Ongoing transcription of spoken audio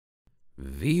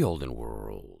The Olden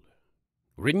World.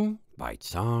 Written by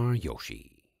Czar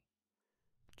Yoshi.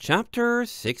 Chapter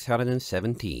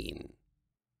 617.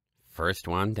 First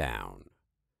one down.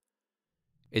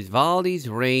 Isvaldi's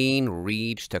reign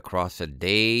reached across a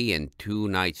day and 2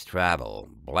 nights' travel,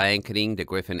 blanketing the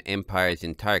Griffin Empire's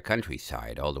entire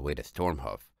countryside all the way to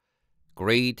Stormhoof.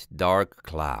 Great dark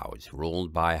clouds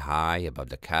rolled by high above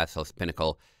the castle's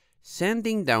pinnacle,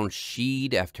 sending down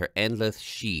sheet after endless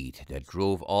sheet that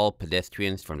drove all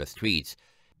pedestrians from the streets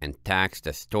and taxed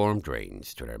the storm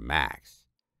drains to their max.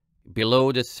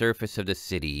 Below the surface of the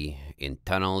city, in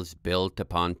tunnels built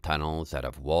upon tunnels out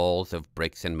of walls of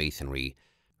bricks and masonry,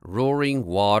 roaring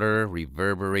water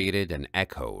reverberated and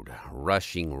echoed,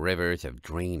 rushing rivers of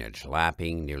drainage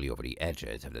lapping nearly over the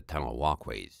edges of the tunnel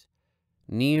walkways.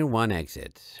 Near one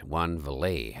exit, one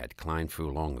valet had climbed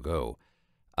through long ago,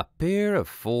 a pair of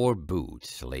 4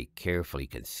 boots lay carefully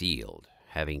concealed,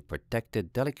 having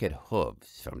protected delicate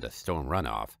hooves from the storm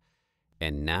runoff,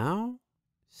 and now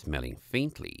smelling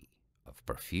faintly of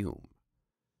perfume.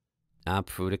 Up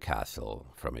through the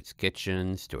castle, from its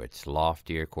kitchens to its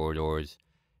loftier corridors,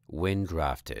 wind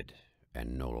drafted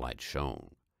and no light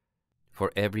shone.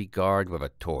 For every guard with a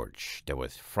torch there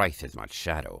was thrice as much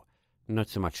shadow, not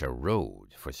so much a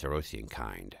road for Cerosian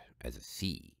kind as a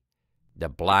sea. The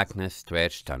blackness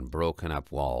stretched on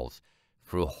broken-up walls,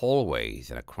 through hallways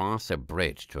and across a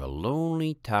bridge to a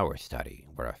lonely tower study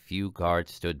where a few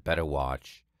guards stood better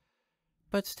watch,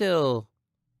 but still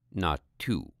not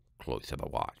too close of a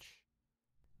watch.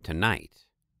 Tonight,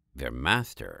 their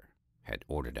master had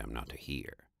ordered them not to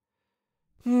hear.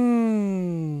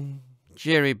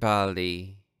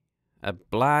 Garibaldi. A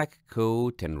black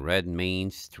coat and red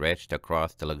mane stretched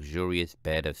across the luxurious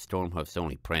bed of Stormhoof's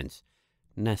only prince,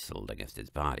 nestled against his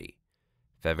body.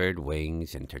 Feathered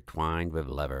wings intertwined with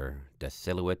leather, the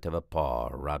silhouette of a paw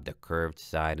rubbed the curved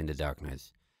side in the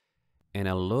darkness, and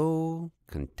a low,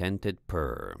 contented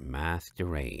purr masked the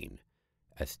rain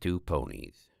as 2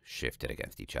 ponies shifted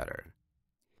against each other.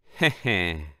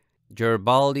 Heh.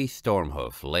 Garibaldi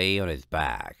Stormhoof lay on his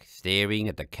back, staring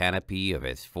at the canopy of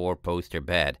his 4-poster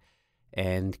bed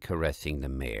and caressing the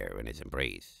mare in his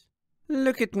embrace.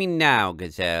 "Look at me now,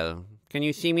 gazelle. Can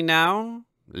you see me now?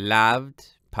 Loved,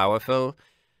 powerful.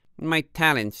 My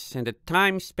talents and the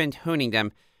time spent honing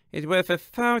them is worth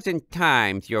 1,000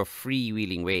 times your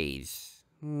freewheeling ways.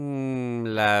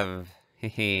 Love.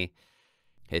 Hehe."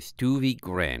 His toothy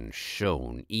grin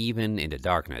shone even in the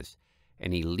darkness,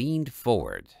 and he leaned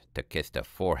forward to kiss the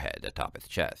forehead atop his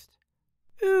chest.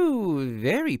 "Ooh,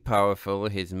 very powerful,"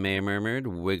 his mare murmured,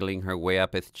 wiggling her way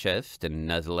up his chest and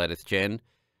nuzzle at his chin.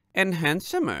 "And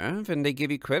handsomer than they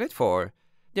give you credit for.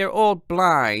 They're all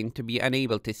blind to be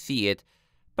unable to see it,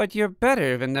 but you're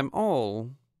better than them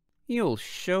all. You'll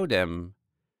show them."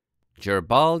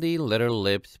 Garibaldi let her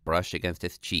lips brush against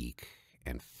his cheek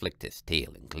and flicked his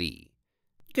tail in glee.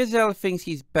 "Gazelle thinks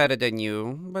he's better than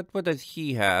you, but what does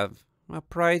he have? A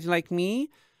prize like me?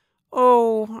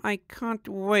 Oh, I can't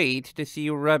wait to see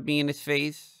you rub me in his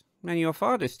face. And your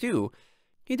father's, too.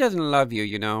 He doesn't love you,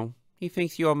 you know. He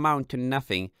thinks you amount to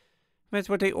nothing. That's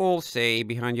what they all say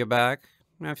behind your back.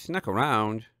 I've snuck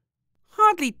around."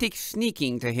 "Hardly takes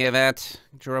sneaking to hear that."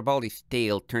 Garibaldi's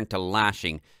tail turned to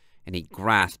lashing, and he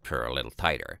grasped her a little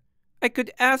tighter. "I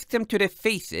could ask them to their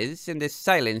faces, and the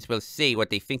silence will say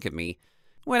what they think of me.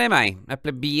 What am I, a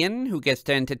plebeian who gets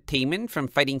their entertainment from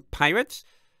fighting pirates?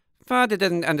 Father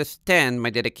doesn't understand my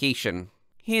dedication.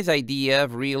 His idea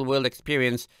of real-world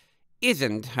experience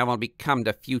isn't how I'll become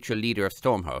the future leader of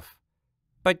Stormhoof.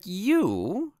 But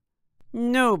you—"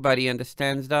 "Nobody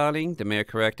understands, darling," the mare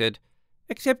corrected.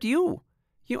 "Except you.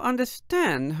 You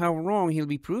understand how wrong he'll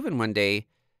be proven one day.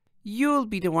 You'll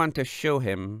be the one to show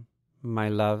him, my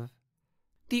love."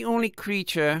 "The only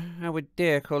creature I would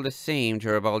dare call the same,"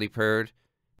 Garibaldi purred.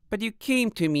 "But you came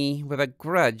to me with a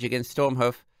grudge against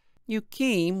Stormhoof. You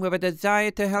came with a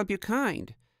desire to help your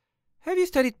kind. Have you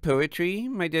studied poetry,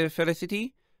 my dear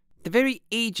Felicity? The very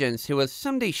agents who will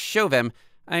someday show them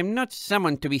I am not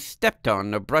someone to be stepped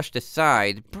on or brushed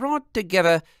aside, brought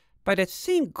together by that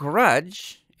same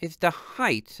grudge, is the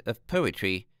height of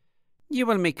poetry. You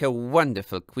will make a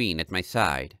wonderful queen at my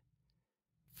side."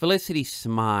 Felicity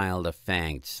smiled a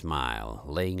fanged smile,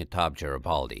 laying atop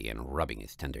Garibaldi and rubbing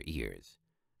his tender ears.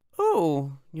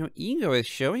 "Oh, your ego is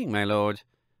showing, my lord.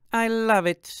 I love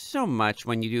it so much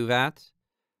when you do that."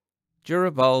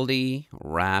 Garibaldi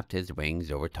wrapped his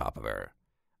wings over top of her.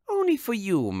 "Only for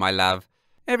you, my love.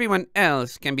 Everyone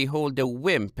else can behold the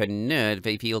wimp and nerd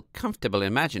they feel comfortable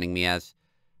imagining me as.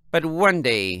 But one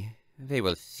day they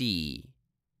will see."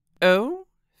 "Oh?"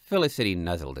 Felicity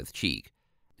nuzzled his cheek.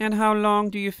 "And how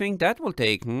long do you think that will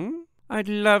take, I'd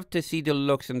love to see the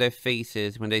looks on their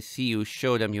faces when they see you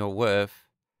show them your worth.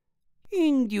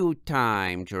 In due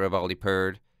time, Garibaldi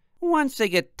purred. Once I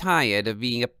get tired of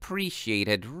being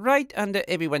appreciated right under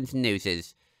everyone's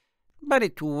noses. But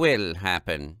it will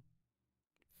happen.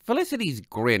 Felicity's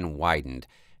grin widened,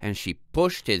 and she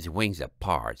pushed his wings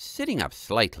apart, sitting up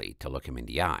slightly to look him in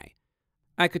the eye.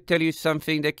 I could tell you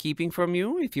something they're keeping from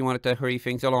you if you wanted to hurry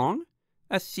things along.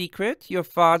 A secret your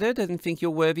father doesn't think you're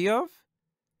worthy of?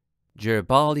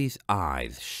 Garibaldi's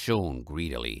eyes shone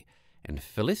greedily, and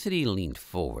Felicity leaned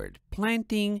forward,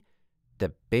 planting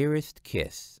the barest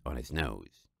kiss on his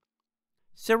nose.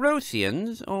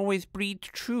 Cerosians always breed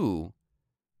true.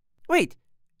 Wait,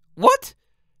 what?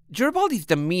 Garibaldi's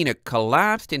demeanor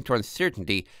collapsed into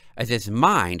uncertainty as his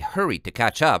mind hurried to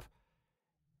catch up.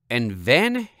 And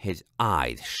then his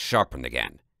eyes sharpened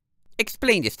again.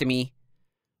 Explain this to me.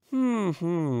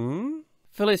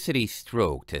 Felicity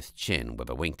stroked his chin with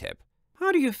a wingtip.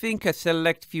 How do you think a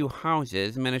select few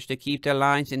houses manage to keep their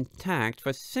lines intact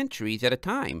for centuries at a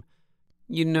time?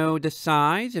 You know the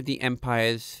size of the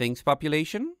Empire's Sphinx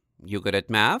population? You good at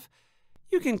math?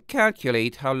 You can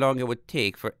calculate how long it would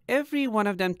take for every one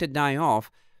of them to die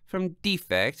off from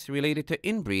defects related to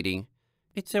inbreeding.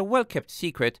 It's a well-kept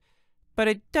secret, but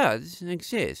it does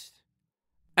exist.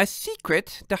 A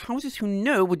secret the houses who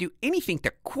know would do anything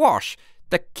to quash,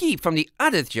 to keep from the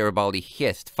others, Garibaldi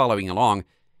hissed, following along.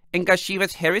 And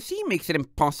Gashiva's heresy makes it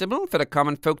impossible for the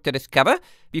common folk to discover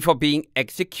before being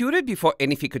executed before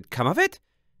anything could come of it?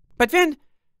 But then,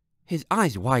 his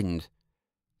eyes widened.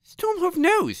 Stormhoof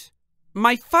knows.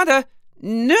 My father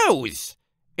knows.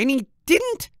 And he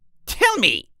didn't tell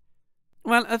me.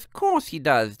 Well, of course he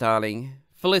does, darling.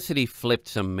 Felicity flipped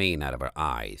some mane out of her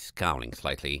eyes, scowling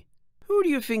slightly. Who do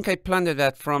you think I plundered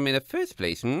that from in the first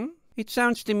place, It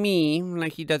sounds to me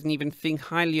like he doesn't even think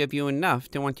highly of you enough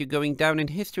to want you going down in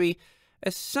history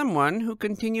as someone who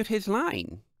continued his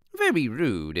line. Very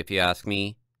rude, if you ask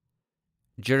me.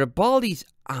 Garibaldi's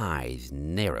eyes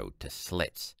narrowed to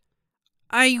slits.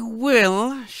 I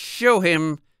will show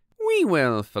him. We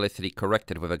will, Felicity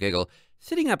corrected with a giggle,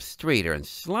 sitting up straighter and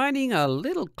sliding a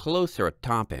little closer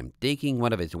atop him, taking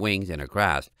one of his wings in her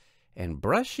grasp and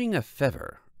brushing a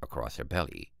feather across her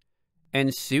belly.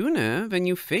 And sooner than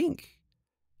you think.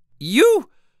 You?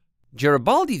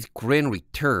 Garibaldi's grin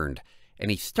returned, and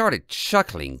he started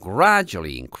chuckling,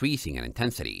 gradually increasing in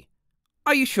intensity.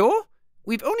 Are you sure?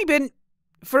 We've only been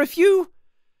for a few...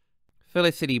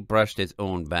 Felicity brushed his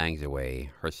own bangs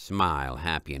away, her smile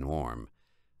happy and warm.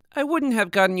 I wouldn't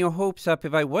have gotten your hopes up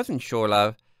if I wasn't sure,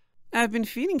 love. I've been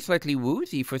feeling slightly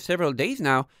woozy for several days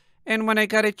now, and when I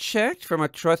got it checked from a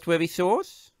trustworthy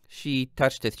source... She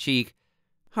touched his cheek.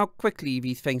 How quickly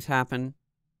these things happen.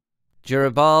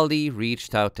 Garibaldi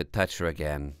reached out to touch her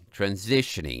again,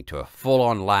 transitioning to a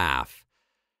full-on laugh,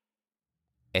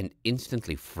 and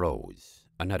instantly froze,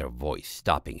 another voice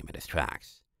stopping him in his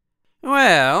tracks.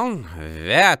 Well,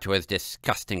 that was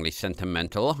disgustingly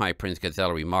sentimental, High Prince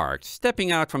Gazelle remarked,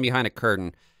 stepping out from behind a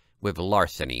curtain with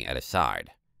larceny at his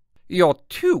side. You're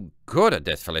too good at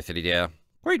this, Felicity, dear.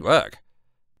 Great work.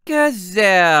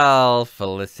 Gazelle,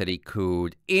 Felicity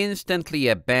cooed, instantly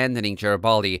abandoning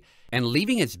Garibaldi and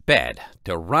leaving his bed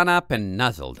to run up and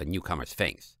nuzzle the newcomer's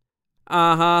face.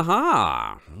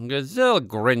 Ah-ha-ha! Gazelle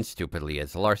grinned stupidly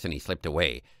as Larceny slipped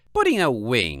away, putting a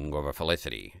wing over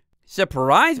Felicity.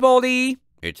 Surprise, Baldy!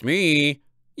 It's me.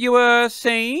 You were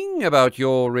saying about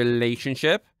your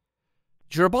relationship?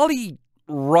 Garibaldi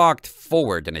rocked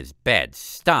forward in his bed,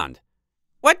 stunned.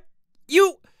 What?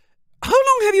 You... How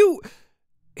long have you...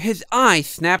 His eyes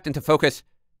snapped into focus.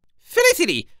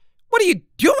 Felicity! What are you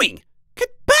doing? Get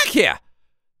back here!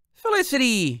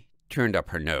 Felicity turned up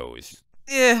her nose.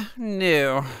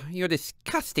 No, you're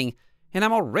disgusting, and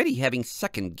I'm already having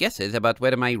second guesses about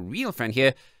whether my real friend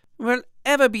here will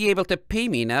ever be able to pay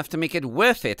me enough to make it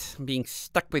worth it, being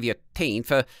stuck with your taint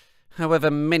for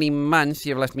however many months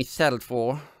you've left me saddled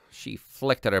for. She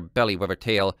flicked at her belly with her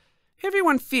tail.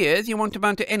 Everyone fears you won't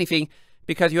amount to anything,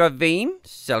 because you are vain,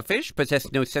 selfish,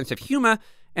 possess no sense of humor,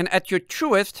 and at your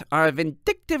truest are a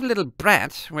vindictive little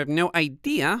brat with no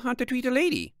idea how to treat a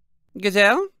lady.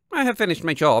 Gazelle, I have finished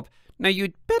my job. Now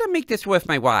you'd better make this worth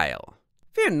my while.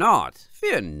 Fear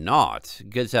not,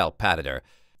 Gazelle patted her.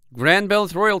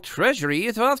 Granbelle's royal treasury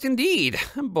is vast indeed.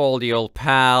 Baldy old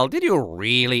pal, did you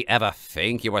really ever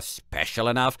think you were special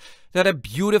enough that a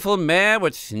beautiful mare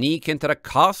would sneak into the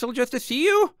castle just to see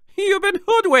you? You've been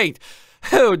hoodwinked.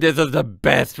 Oh, this is the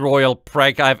best royal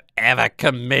prank I've ever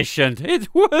commissioned.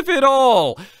 It's worth it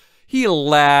all. He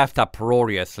laughed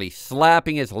uproariously,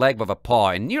 slapping his leg with a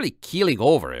paw and nearly keeling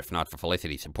over if not for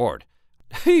Felicity's support.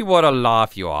 What a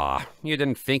laugh you are. You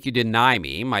didn't think you'd deny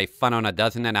me my fun on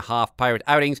 12.5 pirate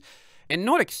outings and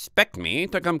not expect me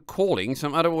to come calling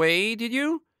some other way, did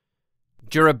you?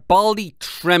 Garibaldi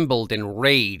trembled in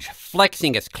rage,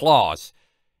 flexing his claws,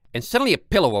 and suddenly a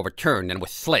pillow overturned and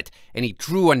was slit, and he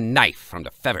drew a knife from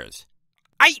the feathers.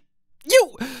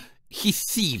 You! He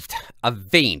seethed, a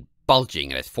vein bulging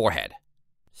in his forehead.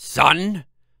 Son?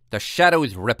 The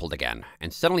shadows rippled again,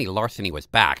 and suddenly Larceny was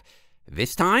back,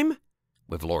 this time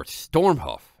with Lord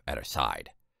Stormhoof at her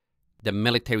side. The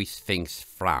military sphinx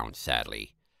frowned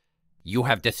sadly. You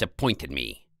have disappointed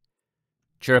me.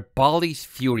 Garibaldi's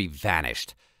fury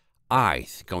vanished,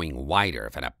 eyes going wider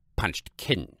than a punched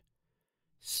kitten.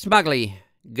 Smugly,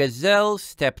 Gazelle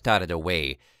stepped out of the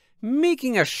way,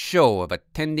 making a show of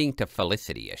attending to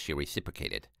Felicity as she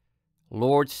reciprocated.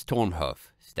 Lord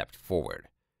Stormhoof stepped forward.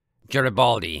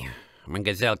 Garibaldi, when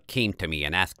Gazelle came to me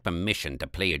and asked permission to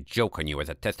play a joke on you as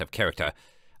a test of character,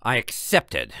 I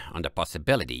accepted on the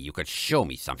possibility you could show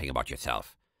me something about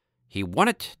yourself. He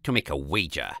wanted to make a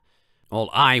wager. All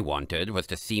I wanted was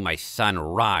to see my son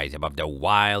rise above the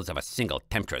wiles of a single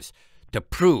temptress, to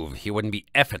prove he wouldn't be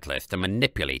effortless to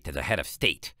manipulate as a head of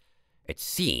state. It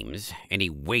seems any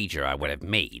wager I would have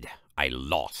made, I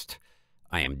lost.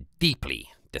 I am deeply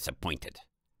disappointed.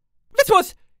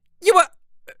 You were...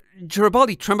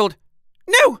 Garibaldi trembled.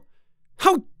 No!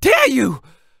 How dare you!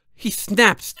 He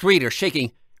snapped straighter,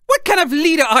 shaking. What kind of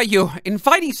leader are you,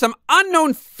 inviting some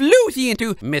unknown floozy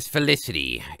into... Miss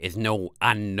Felicity is no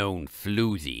unknown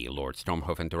floozy, Lord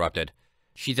Stormhoof interrupted.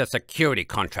 She's a security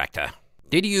contractor.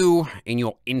 Did you, in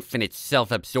your infinite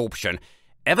self-absorption,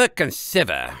 ever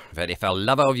consider that if a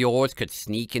lover of yours could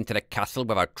sneak into the castle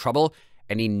without trouble,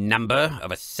 any number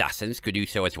of assassins could do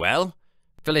so as well?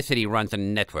 Felicity runs a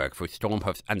network through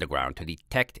Stormhoof's underground to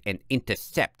detect and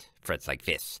intercept threats like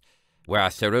this. Where our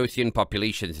Cerosian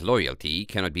population's loyalty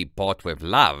cannot be bought with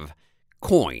love,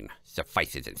 coin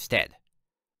suffices instead.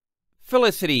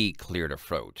 Felicity cleared her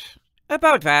throat.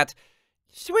 About that,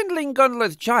 swindling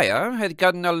Gondola's Jaya has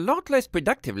gotten a lot less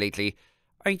productive lately.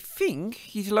 I think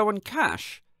he's low on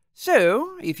cash.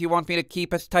 So, if you want me to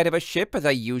keep as tight of a ship as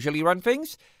I usually run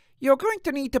things, you're going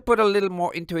to need to put a little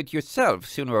more into it yourself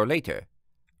sooner or later.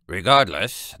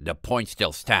 Regardless, the point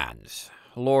still stands.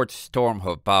 Lord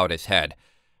Stormhoof bowed his head.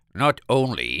 Not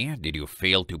only did you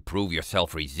fail to prove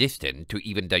yourself resistant to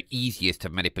even the easiest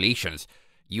of manipulations,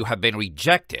 you have been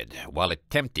rejected while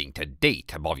attempting to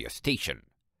date above your station.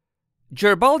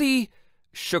 Garibaldi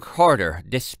shook harder,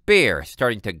 despair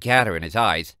starting to gather in his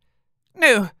eyes.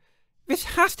 No, this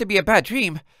has to be a bad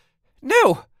dream.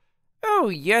 No! Oh,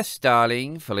 yes,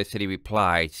 darling, Felicity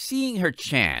replied, seeing her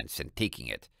chance and taking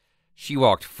it. She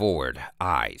walked forward,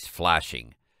 eyes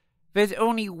flashing. There's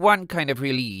only one kind of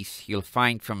release you'll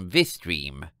find from this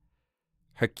dream.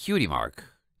 Her cutie mark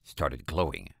started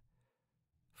glowing.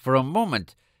 For a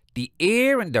moment, the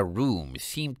air in the room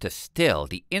seemed to still,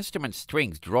 the instrument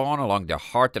strings drawn along the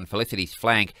heart on Felicity's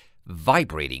flank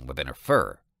vibrating within her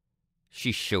fur.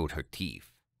 She showed her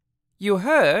teeth. You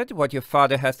heard what your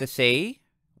father has to say,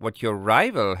 what your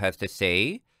rival has to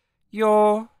say,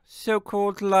 your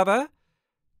so-called lover?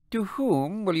 To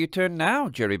whom will you turn now,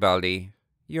 Garibaldi?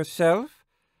 Yourself?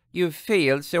 You've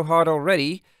failed so hard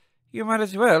already, you might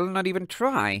as well not even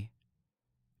try.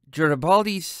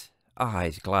 Garibaldi's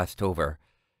eyes glassed over.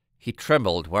 He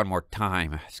trembled one more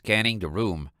time, scanning the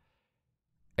room.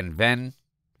 And then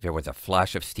there was a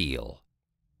flash of steel,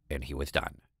 and he was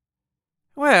done.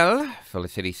 Well,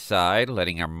 Felicity sighed,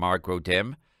 letting her mark grow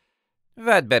dim.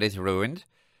 That bet is ruined.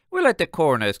 We'll let the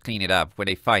coroners clean it up when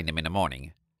they find him in the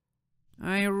morning.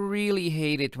 I really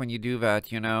hate it when you do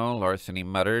that, you know, Larceny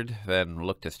muttered, then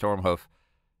looked at Stormhoof.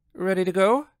 Ready to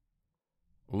go?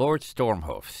 Lord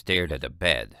Stormhoof stared at the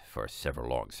bed for several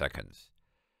long seconds.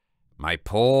 My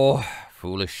poor,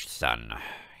 foolish son,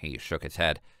 he shook his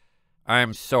head.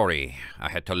 I'm sorry I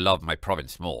had to love my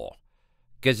province more.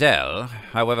 Gazelle,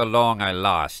 however long I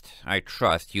last, I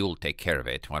trust you'll take care of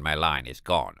it when my line is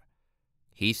gone.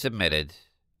 He submitted,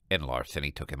 and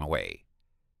Larceny took him away.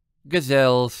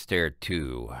 Gazelle stared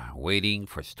too, waiting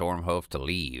for Stormhoof to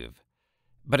leave.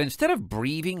 But instead of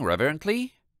breathing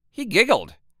reverently, he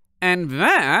giggled. And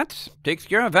that takes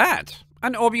care of that.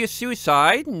 An obvious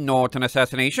suicide, not an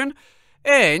assassination.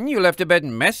 And you left the bed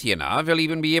messy enough, you'll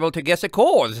even be able to guess a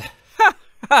cause. Ha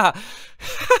ha!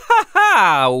 Ha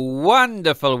ha!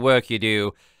 Wonderful work you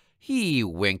do. He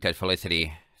winked at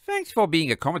Felicity. Thanks for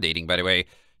being accommodating, by the way.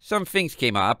 Some things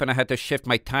came up and I had to shift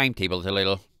my timetables a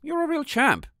little. You're a real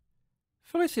champ.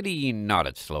 Felicity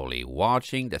nodded slowly,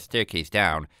 watching the staircase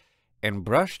down, and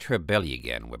brushed her belly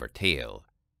again with her tail.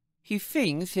 He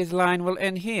thinks his line will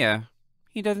end here.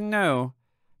 He doesn't know.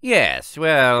 Yes,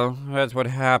 well, that's what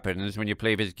happens when you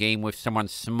play this game with someone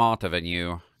smarter than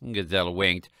you, Gazelle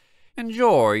winked.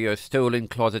 Enjoy your stolen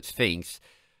closet sphinx.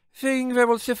 Think that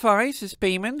will suffice as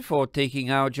payment for taking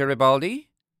out Garibaldi?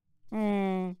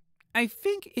 I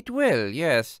think it will,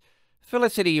 yes.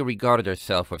 Felicity regarded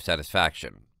herself with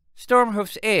satisfaction.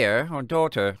 Stormhoof's heir or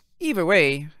daughter. Either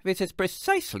way, this is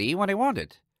precisely what I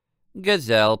wanted.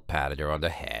 Gazelle patted her on the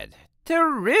head.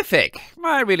 Terrific!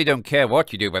 I really don't care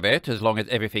what you do with it, as long as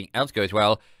everything else goes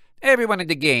well. Everyone in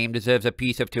the game deserves a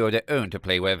piece of two of their own to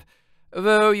play with.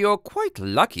 Though you're quite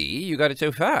lucky you got it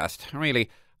so fast. Really,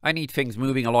 I need things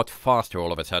moving a lot faster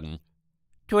all of a sudden.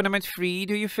 Tournament free,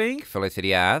 do you think?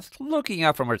 Felicity asked, looking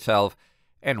up from herself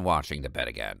and watching the bet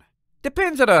again.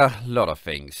 Depends on a lot of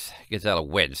things, Gazelle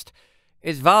winced.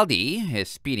 Is Valdi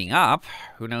speeding up?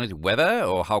 Who knows whether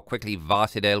or how quickly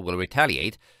Varsidel will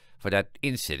retaliate for that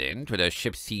incident with the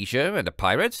ship seizure and the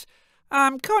pirates?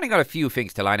 I'm counting on a few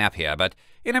things to line up here, but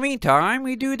in the meantime,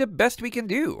 we do the best we can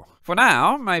do. For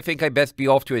now, I think I'd best be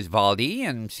off to Isvaldi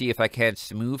and see if I can't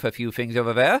smooth a few things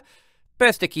over there.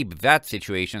 Best to keep that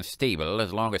situation stable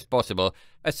as long as possible,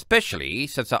 especially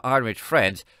since our Irish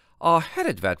friends are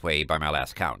headed that way by my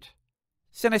last count.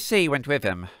 Senesi went with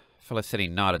him. Felicity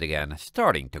nodded again,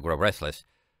 starting to grow restless.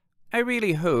 I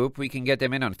really hope we can get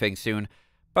them in on things soon,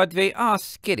 but they are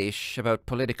skittish about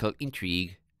political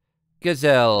intrigue.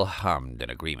 Gazelle hummed in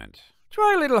agreement.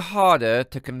 Try a little harder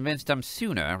to convince them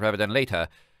sooner rather than later.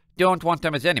 Don't want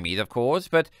them as enemies, of course,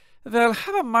 but they'll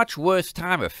have a much worse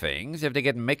time of things if they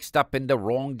get mixed up in the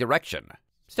wrong direction.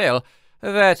 Still,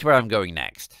 that's where I'm going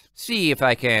next. See if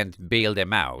I can't bail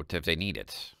them out if they need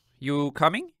it. You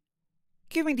coming?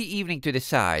 Give me the evening to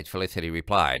decide, Felicity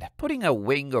replied, putting a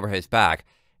wing over his back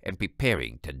and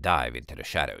preparing to dive into the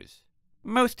shadows.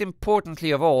 Most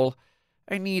importantly of all,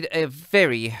 I need a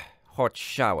very hot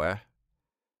shower.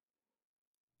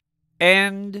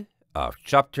 End of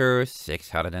chapter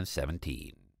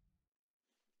 617.